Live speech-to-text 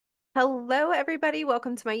Hello, everybody.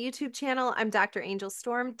 Welcome to my YouTube channel. I'm Dr. Angel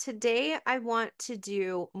Storm. Today, I want to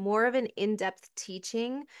do more of an in-depth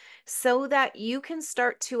teaching so that you can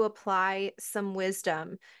start to apply some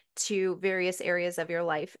wisdom to various areas of your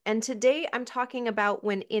life. And today, I'm talking about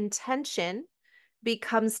when intention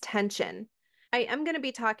becomes tension. I am going to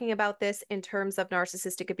be talking about this in terms of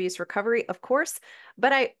narcissistic abuse recovery, of course,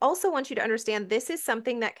 but I also want you to understand this is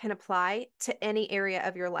something that can apply to any area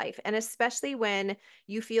of your life. And especially when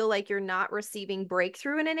you feel like you're not receiving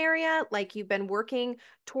breakthrough in an area, like you've been working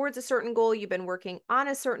towards a certain goal, you've been working on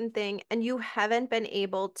a certain thing, and you haven't been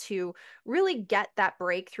able to really get that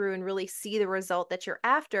breakthrough and really see the result that you're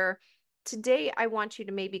after. Today, I want you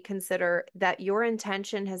to maybe consider that your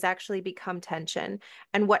intention has actually become tension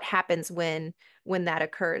and what happens when that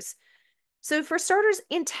occurs. So for starters,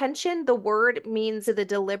 intention, the word means the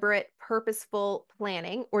deliberate, purposeful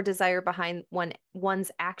planning or desire behind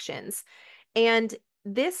one's actions. And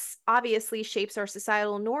this obviously shapes our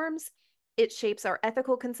societal norms, it shapes our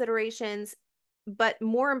ethical considerations, but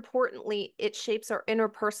more importantly, it shapes our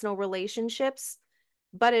interpersonal relationships.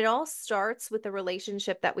 But it all starts with the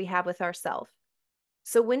relationship that we have with ourselves.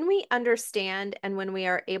 So when we understand and when we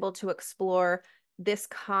are able to explore this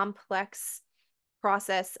complex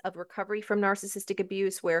process of recovery from narcissistic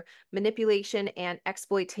abuse, where manipulation and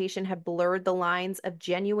exploitation have blurred the lines of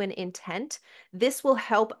genuine intent, this will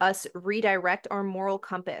help us redirect our moral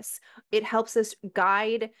compass. It helps us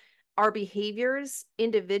guide our behaviors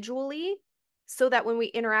individually so that when we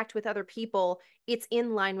interact with other people, it's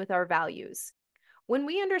in line with our values. When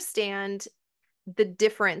we understand the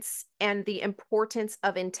difference and the importance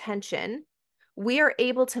of intention, we are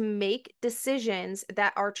able to make decisions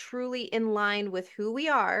that are truly in line with who we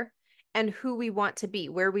are and who we want to be,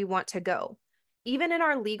 where we want to go. Even in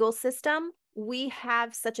our legal system, we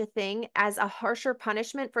have such a thing as a harsher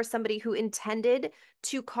punishment for somebody who intended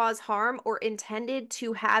to cause harm or intended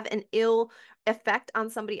to have an ill effect on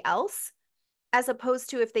somebody else, as opposed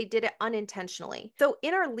to if they did it unintentionally. So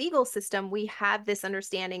in our legal system, we have this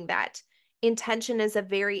understanding that intention is a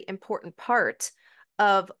very important part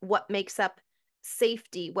of what makes up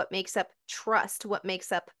safety, what makes up trust, what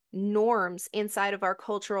makes up norms inside of our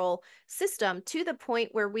cultural system, to the point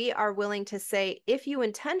where we are willing to say, if you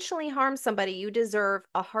intentionally harm somebody, you deserve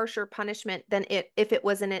a harsher punishment than if it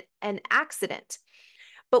was an accident.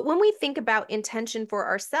 But when we think about intention for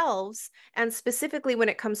ourselves, and specifically when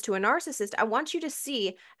it comes to a narcissist, I want you to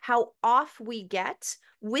see how off we get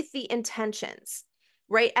with the intentions,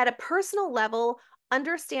 right? At a personal level,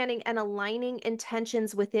 understanding and aligning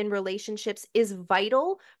intentions within relationships is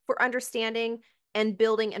vital for understanding and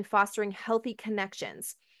building and fostering healthy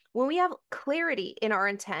connections. When we have clarity in our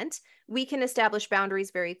intent, we can establish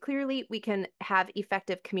boundaries very clearly. We can have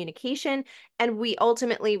effective communication, and we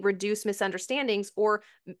ultimately reduce misunderstandings or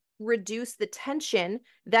reduce the tension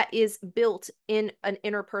that is built in an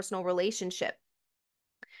interpersonal relationship.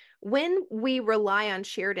 When we rely on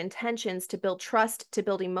shared intentions to build trust, to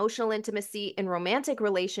build emotional intimacy in romantic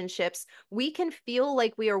relationships, we can feel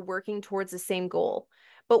like we are working towards the same goal.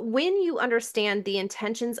 But when you understand the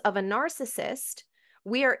intentions of a narcissist,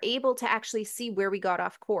 we are able to actually see where we got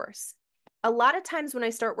off course. A lot of times when I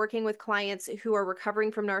start working with clients who are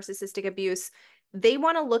recovering from narcissistic abuse, they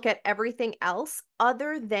want to look at everything else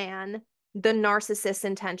other than the narcissist's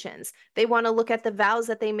intentions. They want to look at the vows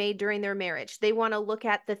that they made during their marriage. They want to look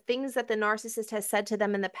at the things that the narcissist has said to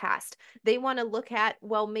them in the past. They want to look at,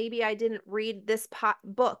 well, maybe I didn't read this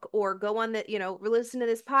book or go on the, listen to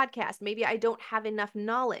this podcast. Maybe I don't have enough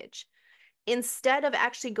knowledge. Instead of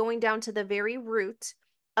actually going down to the very root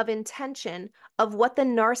of intention of what the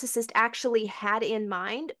narcissist actually had in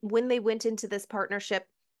mind when they went into this partnership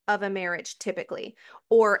of a marriage, typically,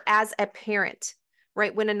 or as a parent,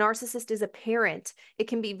 right? When a narcissist is a parent, it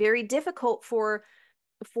can be very difficult for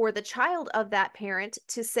the child of that parent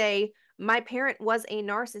to say, my parent was a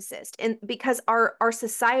narcissist. And because our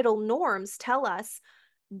societal norms tell us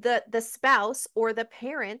the spouse or the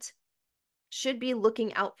parent should be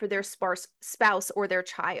looking out for their spouse or their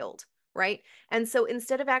child, right? And so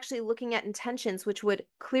instead of actually looking at intentions, which would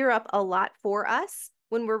clear up a lot for us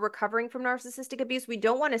when we're recovering from narcissistic abuse, we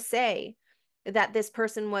don't want to say that this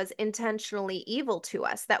person was intentionally evil to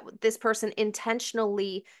us, that this person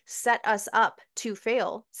intentionally set us up to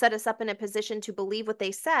fail, set us up in a position to believe what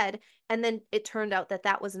they said, and then it turned out that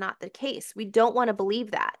that was not the case. We don't want to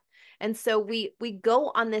believe that. And so we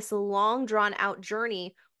go on this long drawn out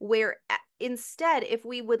journey where instead, if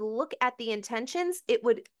we would look at the intentions, it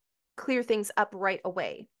would clear things up right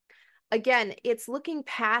away. Again, it's looking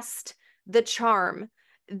past the charm,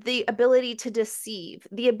 the ability to deceive,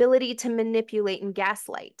 the ability to manipulate and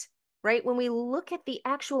gaslight. right? When we look at the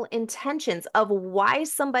actual intentions of why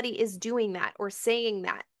somebody is doing that or saying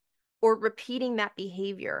that or repeating that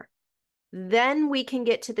behavior, then we can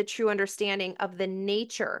get to the true understanding of the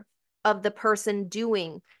nature of the person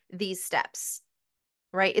doing these steps,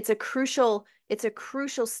 right? It's a crucial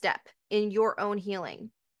step in your own healing.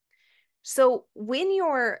 So when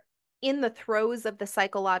you're in the throes of the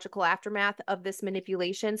psychological aftermath of this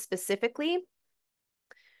manipulation specifically,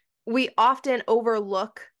 we often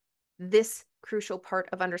overlook this crucial part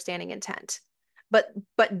of understanding intent.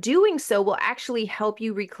 But doing so will actually help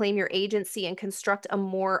you reclaim your agency and construct a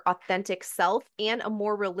more authentic self and a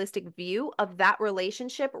more realistic view of that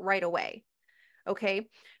relationship right away. Okay.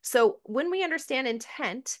 So when we understand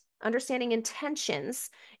intent, understanding intentions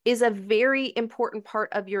is a very important part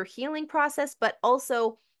of your healing process, but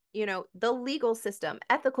also, the legal system,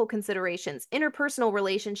 ethical considerations, interpersonal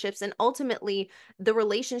relationships, and ultimately the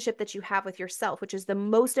relationship that you have with yourself, which is the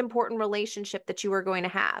most important relationship that you are going to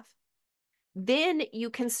have. Then you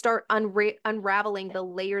can start unraveling the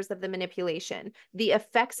layers of the manipulation, the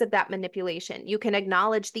effects of that manipulation. You can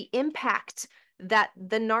acknowledge the impact that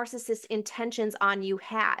the narcissist's intentions on you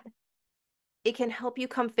had. It can help you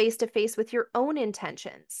come face to face with your own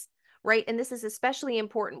intentions, right? And this is especially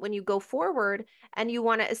important when you go forward and you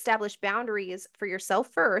want to establish boundaries for yourself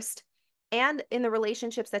first and in the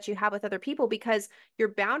relationships that you have with other people, because your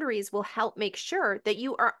boundaries will help make sure that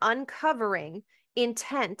you are uncovering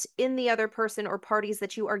intent in the other person or parties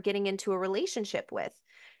that you are getting into a relationship with.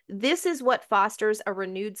 This is what fosters a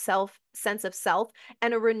renewed sense of self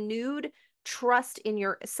and a renewed trust in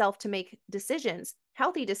yourself to make decisions,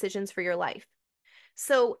 healthy decisions for your life.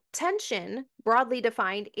 So, tension, broadly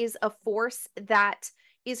defined, is a force that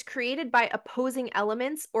is created by opposing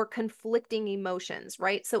elements or conflicting emotions,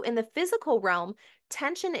 right? So, in the physical realm,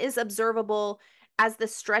 tension is observable as the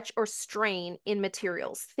stretch or strain in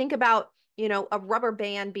materials. Think about, a rubber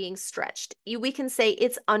band being stretched. We can say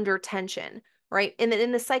it's under tension, right? And then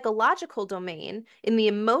in the psychological domain, in the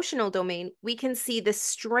emotional domain, we can see the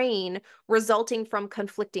strain resulting from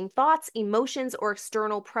conflicting thoughts, emotions, or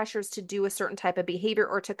external pressures to do a certain type of behavior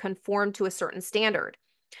or to conform to a certain standard.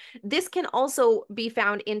 This can also be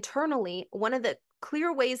found internally. One of the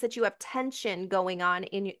clear ways that you have tension going on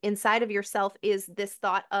inside of yourself is this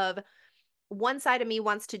thought of one side of me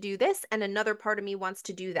wants to do this and another part of me wants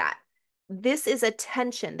to do that. This is a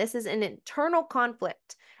tension. This is an internal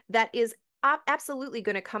conflict that is absolutely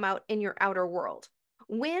going to come out in your outer world.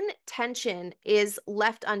 When tension is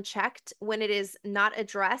left unchecked, when it is not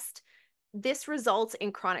addressed, this results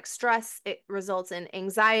in chronic stress. It results in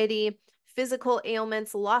anxiety, physical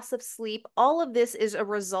ailments, loss of sleep. All of this is a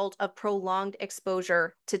result of prolonged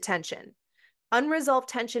exposure to tension. Unresolved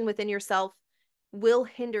tension within yourself will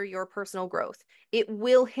hinder your personal growth. It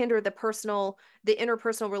will hinder the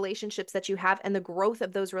interpersonal relationships that you have and the growth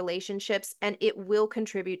of those relationships, and it will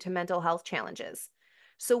contribute to mental health challenges.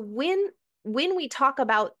 So when we talk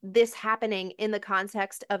about this happening in the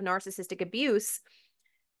context of narcissistic abuse,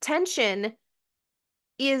 tension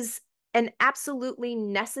is an absolutely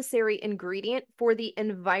necessary ingredient for the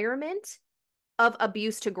environment of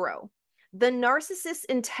abuse to grow. The narcissist's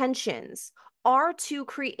intentions are to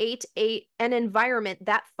create an environment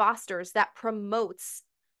that fosters, that promotes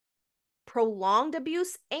prolonged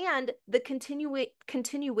abuse and the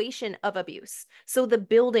continuation of abuse. So the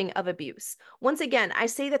building of abuse. Once again, I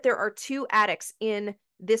say that there are two addicts in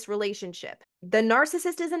this relationship. The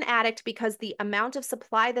narcissist is an addict because the amount of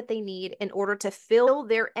supply that they need in order to fill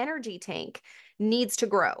their energy tank needs to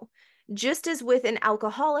grow. Just as with an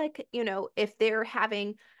alcoholic, if they're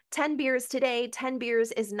having 10 beers today, 10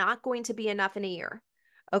 beers is not going to be enough in a year.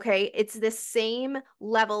 Okay. It's the same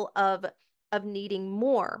level of needing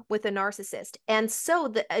more with a narcissist. And so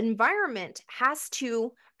the environment has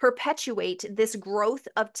to perpetuate this growth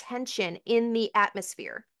of tension in the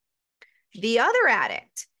atmosphere. The other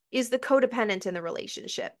addict is the codependent in the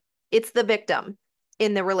relationship. It's the victim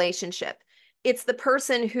in the relationship. It's the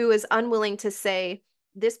person who is unwilling to say,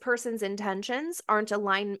 this person's intentions aren't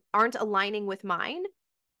aligning with mine,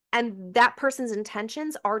 and that person's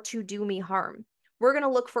intentions are to do me harm. We're going to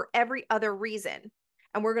look for every other reason,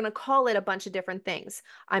 and we're going to call it a bunch of different things.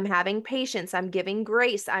 I'm having patience. I'm giving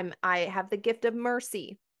grace. I have the gift of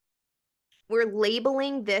mercy. We're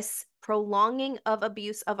labeling this prolonging of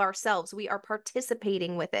abuse of ourselves. We are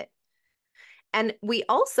participating with it. And we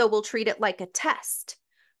also will treat it like a test.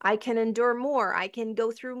 I can endure more. I can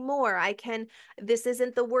go through more. This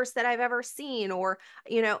isn't the worst that I've ever seen. Or,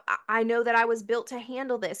 I know that I was built to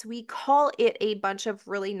handle this. We call it a bunch of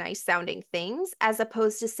really nice sounding things as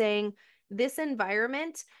opposed to saying this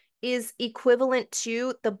environment is equivalent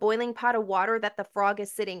to the boiling pot of water that the frog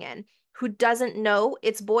is sitting in, who doesn't know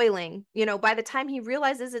it's boiling. By the time he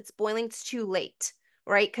realizes it's boiling, it's too late,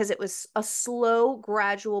 right? Because it was a slow,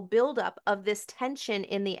 gradual buildup of this tension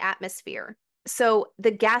in the atmosphere. So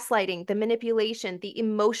the gaslighting, the manipulation, the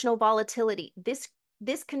emotional volatility, this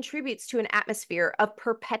contributes to an atmosphere of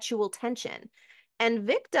perpetual tension. And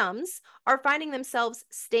victims are finding themselves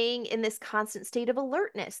staying in this constant state of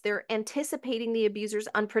alertness. They're anticipating the abuser's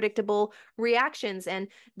unpredictable reactions, and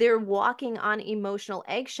they're walking on emotional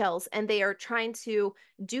eggshells, and they are trying to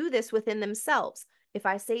do this within themselves. If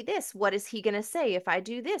I say this, what is he going to say? If I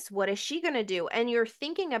do this, what is she going to do? And you're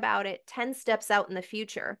thinking about it 10 steps out in the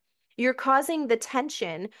future. You're causing the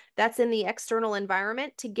tension that's in the external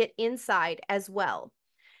environment to get inside as well.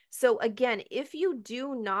 So again, if you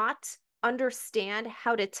do not understand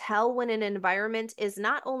how to tell when an environment is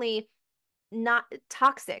not only not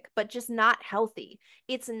toxic, but just not healthy,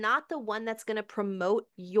 it's not the one that's going to promote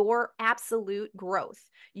your absolute growth.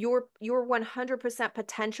 Your 100%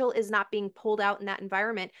 potential is not being pulled out in that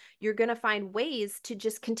environment. You're going to find ways to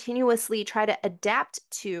just continuously try to adapt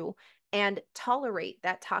to and tolerate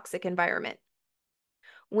that toxic environment.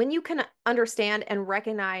 When you can understand and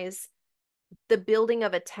recognize the building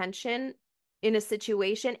of attention in a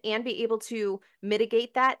situation and be able to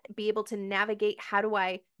mitigate that, be able to navigate, how do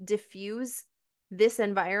I diffuse this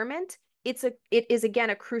environment? It is again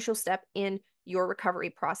a crucial step in your recovery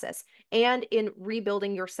process and in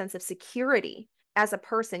rebuilding your sense of security as a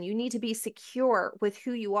person. You need to be secure with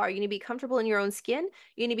who you are. You need to be comfortable in your own skin.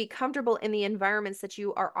 You need to be comfortable in the environments that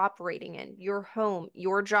you are operating in, your home,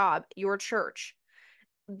 your job, your church.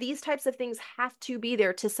 These types of things have to be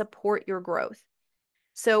there to support your growth.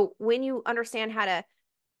 So when you understand how to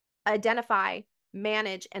identify,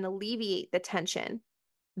 manage, and alleviate the tension,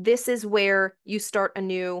 this is where you start a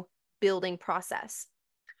new building process.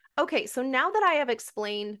 Okay, so now that I have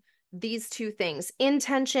explained these two things,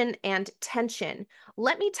 intention and tension,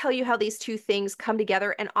 let me tell you how these two things come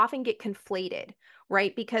together and often get conflated,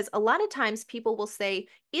 right? Because a lot of times people will say,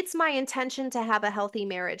 it's my intention to have a healthy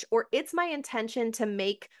marriage, or it's my intention to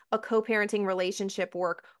make a co-parenting relationship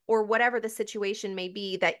work, or whatever the situation may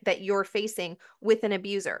be that you're facing with an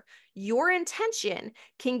abuser. Your intention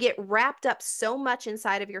can get wrapped up so much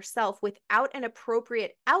inside of yourself without an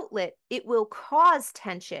appropriate outlet, it will cause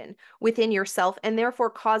tension within yourself and therefore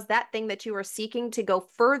cause that thing that you are seeking to go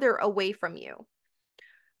further away from you.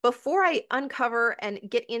 Before I uncover and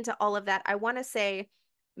get into all of that, I want to say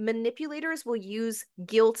manipulators will use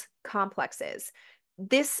guilt complexes.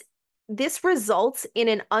 This this results in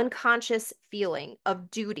an unconscious feeling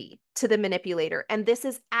of duty to the manipulator, and this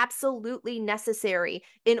is absolutely necessary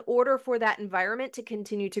in order for that environment to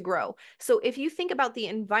continue to grow. So if you think about the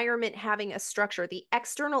environment having a structure, the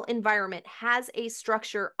external environment has a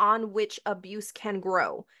structure on which abuse can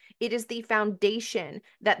grow. It is the foundation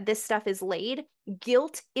that this stuff is laid.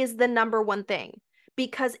 Guilt is the number one thing,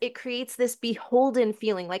 because it creates this beholden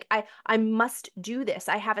feeling, like I must do this.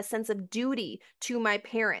 I have a sense of duty to my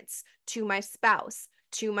parents, to my spouse,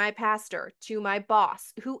 to my pastor, to my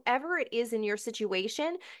boss, whoever it is in your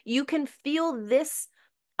situation. You can feel this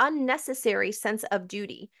unnecessary sense of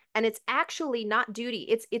duty, and it's actually not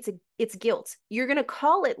duty. It's guilt. You're going to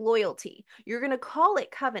call it loyalty, you're going to call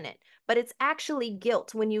it covenant, but it's actually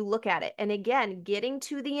guilt when you look at it. And again, getting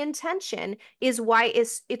to the intention is why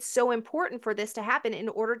it's so important for this to happen in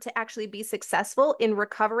order to actually be successful in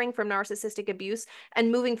recovering from narcissistic abuse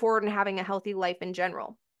and moving forward and having a healthy life in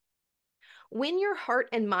general. When your heart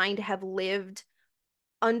and mind have lived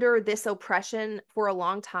under this oppression for a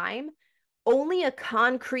long time, only a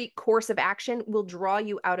concrete course of action will draw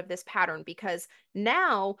you out of this pattern, because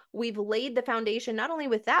now we've laid the foundation not only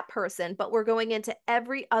with that person, but we're going into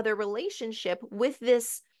every other relationship with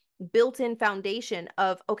this built-in foundation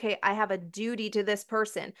of, okay, I have a duty to this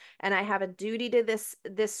person, and I have a duty to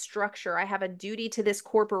this structure, I have a duty to this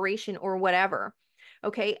corporation or whatever.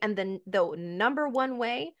 Okay, and then the number one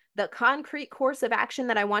way, the concrete course of action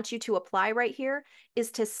that I want you to apply right here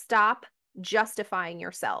is to stop justifying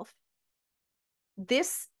yourself.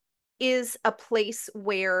 This is a place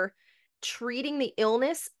where treating the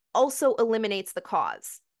illness also eliminates the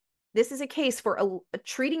cause. This is a case for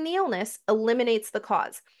treating the illness eliminates the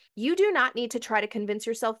cause. You do not need to try to convince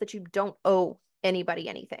yourself that you don't owe anybody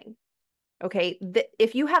anything. Okay,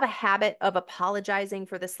 if you have a habit of apologizing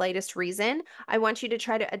for the slightest reason, I want you to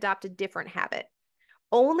try to adopt a different habit.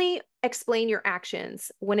 Only explain your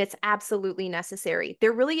actions when it's absolutely necessary.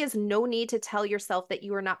 There really is no need to tell yourself that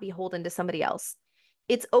you are not beholden to somebody else.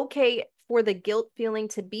 It's okay for the guilt feeling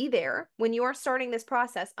to be there. When you are starting this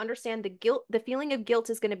process, understand the feeling of guilt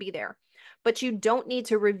is going to be there, but you don't need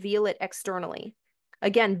to reveal it externally.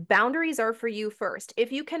 Again, boundaries are for you first.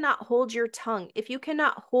 If you cannot hold your tongue, if you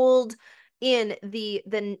cannot hold in the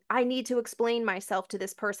I need to explain myself to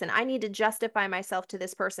this person, I need to justify myself to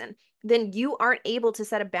this person, then you aren't able to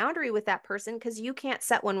set a boundary with that person because you can't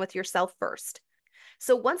set one with yourself first.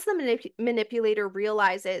 So once the manipulator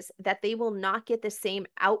realizes that they will not get the same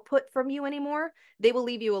output from you anymore, they will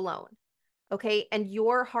leave you alone. Okay. And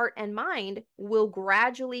your heart and mind will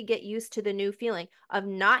gradually get used to the new feeling of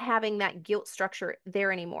not having that guilt structure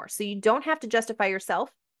there anymore. So you don't have to justify yourself.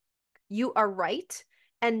 You are right.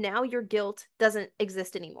 And now your guilt doesn't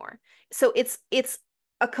exist anymore. So it's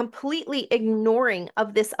a completely ignoring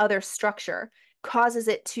of this other structure causes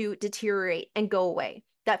it to deteriorate and go away.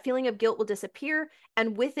 That feeling of guilt will disappear,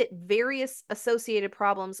 and with it, various associated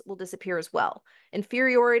problems will disappear as well.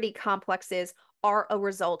 Inferiority complexes are a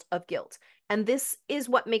result of guilt. And this is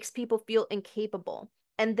what makes people feel incapable.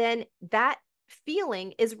 And then that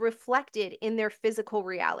feeling is reflected in their physical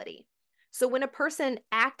reality. So when a person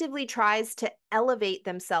actively tries to elevate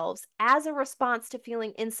themselves as a response to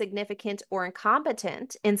feeling insignificant or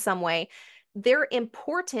incompetent in some way, their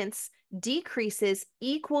importance decreases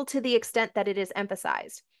equal to the extent that it is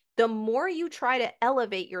emphasized. The more you try to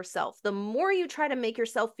elevate yourself, the more you try to make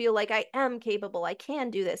yourself feel like I am capable, I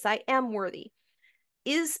can do this, I am worthy,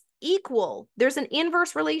 is equal. There's an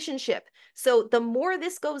inverse relationship. So the more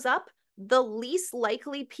this goes up, the least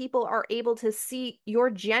likely people are able to see your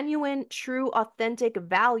genuine, true, authentic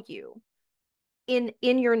value in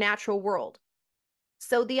your natural world.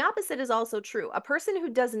 So the opposite is also true. A person who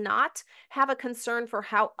does not have a concern for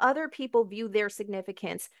how other people view their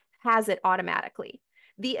significance has it automatically.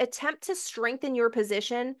 The attempt to strengthen your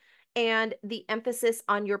position and the emphasis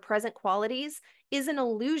on your present qualities is an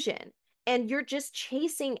illusion, and you're just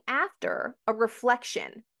chasing after a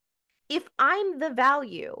reflection. If I'm the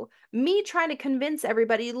value, me trying to convince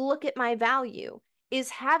everybody, look at my value, is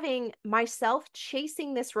having myself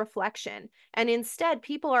chasing this reflection. And instead,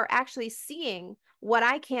 people are actually seeing what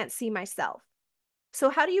I can't see myself.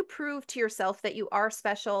 So, how do you prove to yourself that you are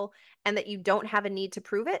special and that you don't have a need to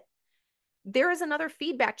prove it? There is another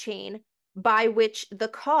feedback chain by which the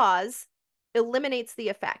cause eliminates the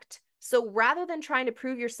effect. So rather than trying to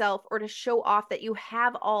prove yourself or to show off that you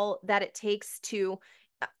have all that it takes to,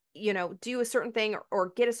 do a certain thing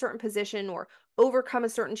or get a certain position or overcome a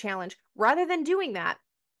certain challenge, rather than doing that,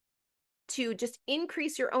 to just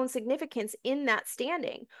increase your own significance in that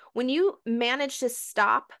standing, when you manage to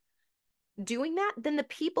stop doing that, then the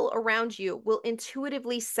people around you will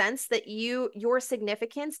intuitively sense that your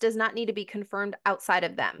significance does not need to be confirmed outside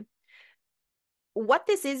of them. What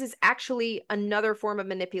this is actually another form of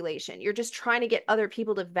manipulation. You're just trying to get other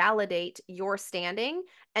people to validate your standing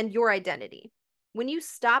and your identity. When you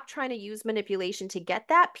stop trying to use manipulation to get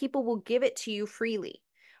that, people will give it to you freely.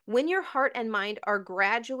 When your heart and mind are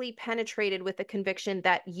gradually penetrated with the conviction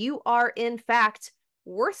that you are, in fact,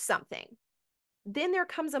 worth something, then there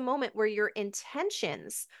comes a moment where your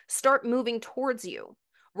intentions start moving towards you.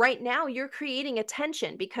 Right now, you're creating a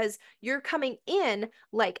tension because you're coming in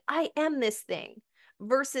like, I am this thing,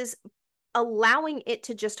 versus allowing it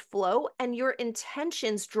to just flow and your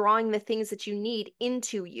intentions drawing the things that you need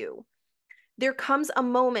into you. There comes a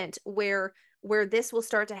moment where this will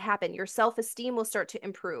start to happen. Your self-esteem will start to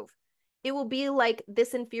improve. It will be like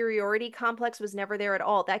this inferiority complex was never there at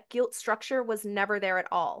all. That guilt structure was never there at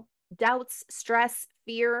all. Doubts, stress,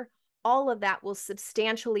 fear, all of that will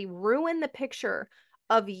substantially ruin the picture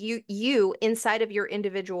of you inside of your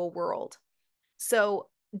individual world. So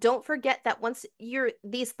don't forget that once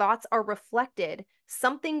these thoughts are reflected,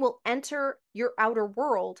 something will enter your outer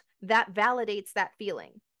world that validates that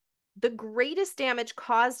feeling. The greatest damage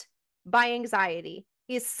caused by anxiety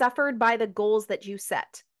is suffered by the goals that you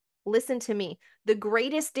set. Listen to me. The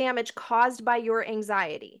greatest damage caused by your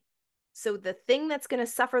anxiety. So the thing that's going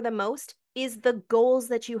to suffer the most is the goals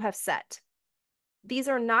that you have set. These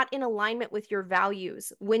are not in alignment with your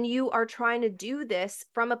values. When you are trying to do this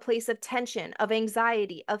from a place of tension, of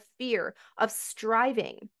anxiety, of fear, of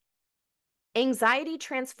striving, anxiety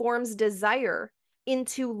transforms desire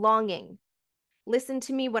into longing. Listen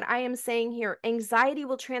to me, what I am saying here. Anxiety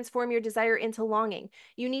will transform your desire into longing.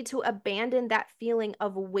 You need to abandon that feeling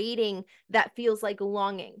of waiting that feels like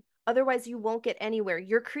longing. Otherwise, you won't get anywhere.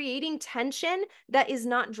 You're creating tension that is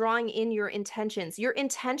not drawing in your intentions. Your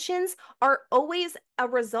intentions are always a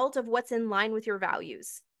result of what's in line with your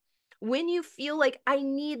values. When you feel like, I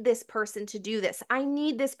need this person to do this, I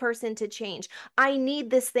need this person to change, I need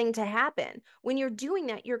this thing to happen. When you're doing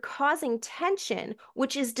that, you're causing tension,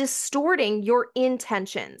 which is distorting your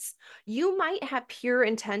intentions. You might have pure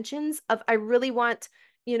intentions of, I really want,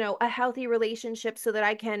 a healthy relationship so that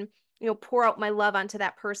I can, pour out my love onto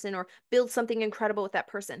that person or build something incredible with that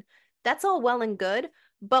person. That's all well and good.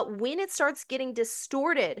 But when it starts getting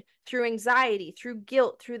distorted through anxiety, through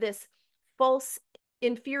guilt, through this false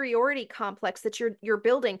inferiority complex that you're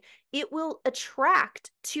building, it will attract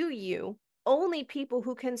to you only people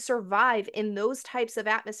who can survive in those types of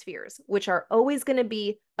atmospheres, which are always going to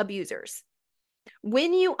be abusers.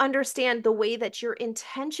 When you understand the way that your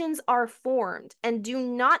intentions are formed and do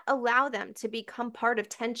not allow them to become part of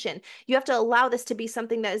tension, you have to allow this to be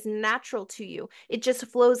something that is natural to you. It just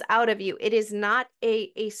flows out of you. It is not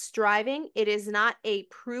a striving, it is not a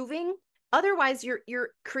proving. Otherwise, you're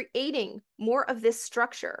creating more of this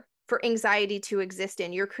structure for anxiety to exist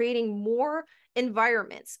in. You're creating more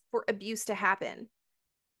environments for abuse to happen.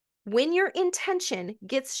 When your intention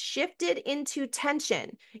gets shifted into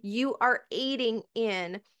tension, you are aiding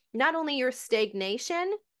in not only your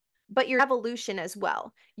stagnation, but your evolution as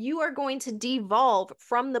well. You are going to devolve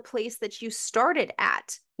from the place that you started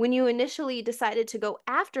at when you initially decided to go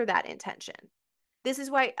after that intention. This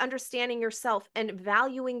is why understanding yourself and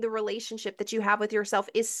valuing the relationship that you have with yourself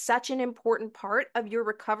is such an important part of your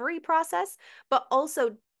recovery process, but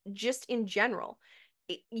also just in general.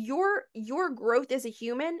 Your growth as a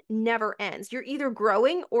human never ends. You're either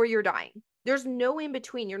growing or you're dying. There's no in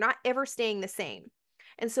between. You're not ever staying the same.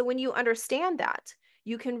 And so when you understand that,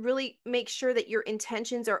 you can really make sure that your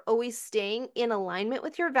intentions are always staying in alignment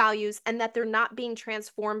with your values and that they're not being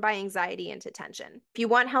transformed by anxiety into tension. If you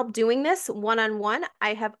want help doing this one-on-one,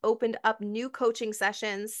 I have opened up new coaching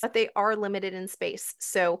sessions, but they are limited in space.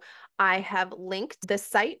 So I have linked the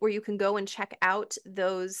site where you can go and check out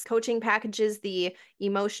those coaching packages. The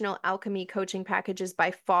Emotional Alchemy coaching package is by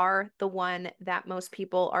far the one that most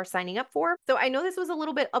people are signing up for. So I know this was a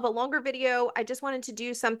little bit of a longer video. I just wanted to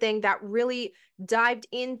do something that really dived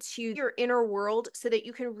into your inner world so that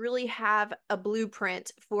you can really have a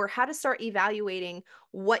blueprint for how to start evaluating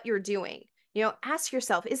what you're doing. Ask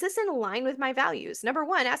yourself, is this in line with my values? Number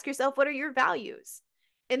one, ask yourself, what are your values?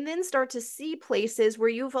 And then start to see places where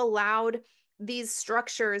you've allowed these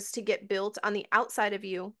structures to get built on the outside of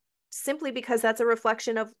you simply because that's a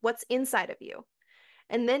reflection of what's inside of you.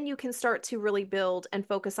 And then you can start to really build and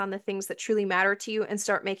focus on the things that truly matter to you and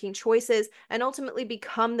start making choices and ultimately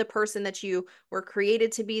become the person that you were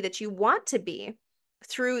created to be, that you want to be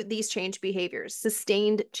through these changed behaviors,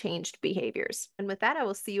 sustained changed behaviors. And with that, I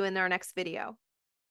will see you in our next video.